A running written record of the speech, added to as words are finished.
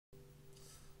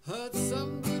Heard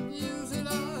some good news and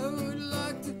I would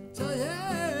like to tell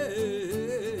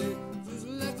you. Just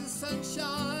let the sun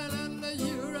shine under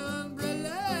your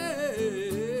umbrella.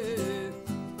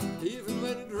 Even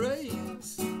when it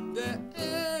rains, there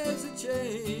is a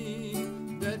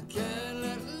chain that can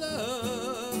let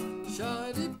love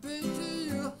shine deep into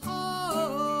your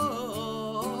heart.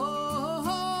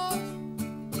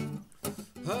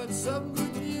 Heard some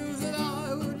good news and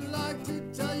I would like to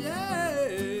tell you.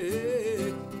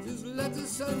 Let the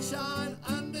sunshine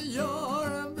under your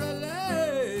umbrella.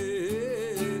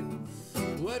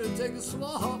 Where to take a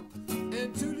swap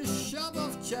into the shop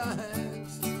of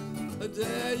chance.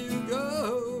 There you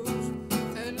go,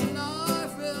 and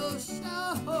life will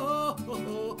show.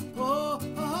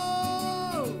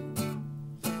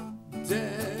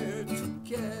 Dare to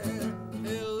care a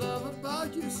love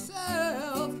about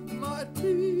yourself. Might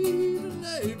be the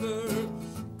neighbor.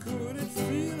 Could it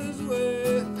feel his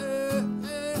way?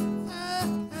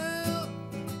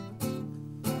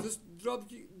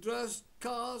 Dress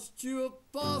cast your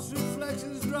past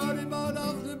reflections, drawing him out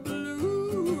of the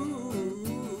blue.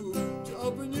 To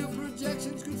open your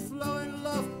projections could flow in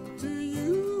love to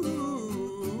you.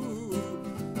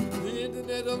 The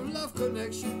internet of love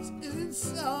connections is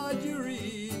inside your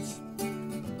reach.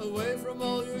 Away from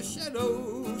all your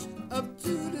shadows, up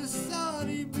to the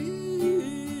sunny beach.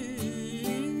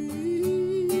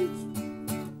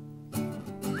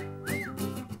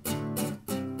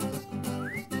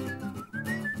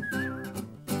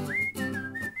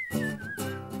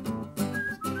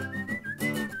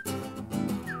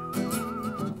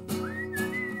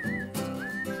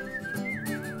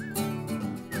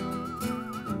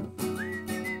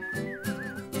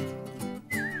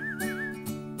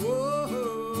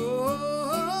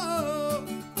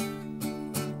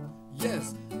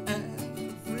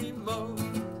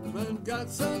 Got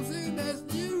something that's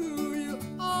new, you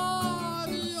are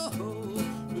the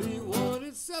only one,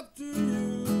 it's up to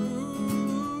you.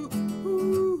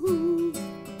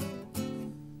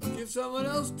 Give someone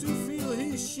else to feel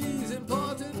he, she's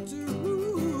important too.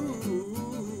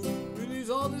 Release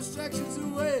all distractions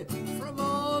away from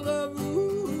all of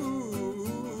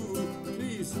you.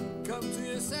 Please come to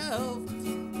yourself,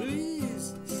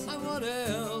 please someone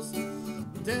else.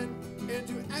 Then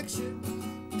into action,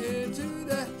 into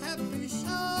the happy show.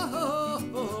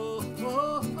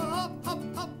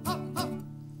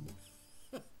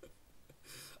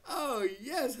 Oh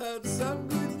yes, heard some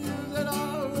good news at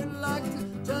all.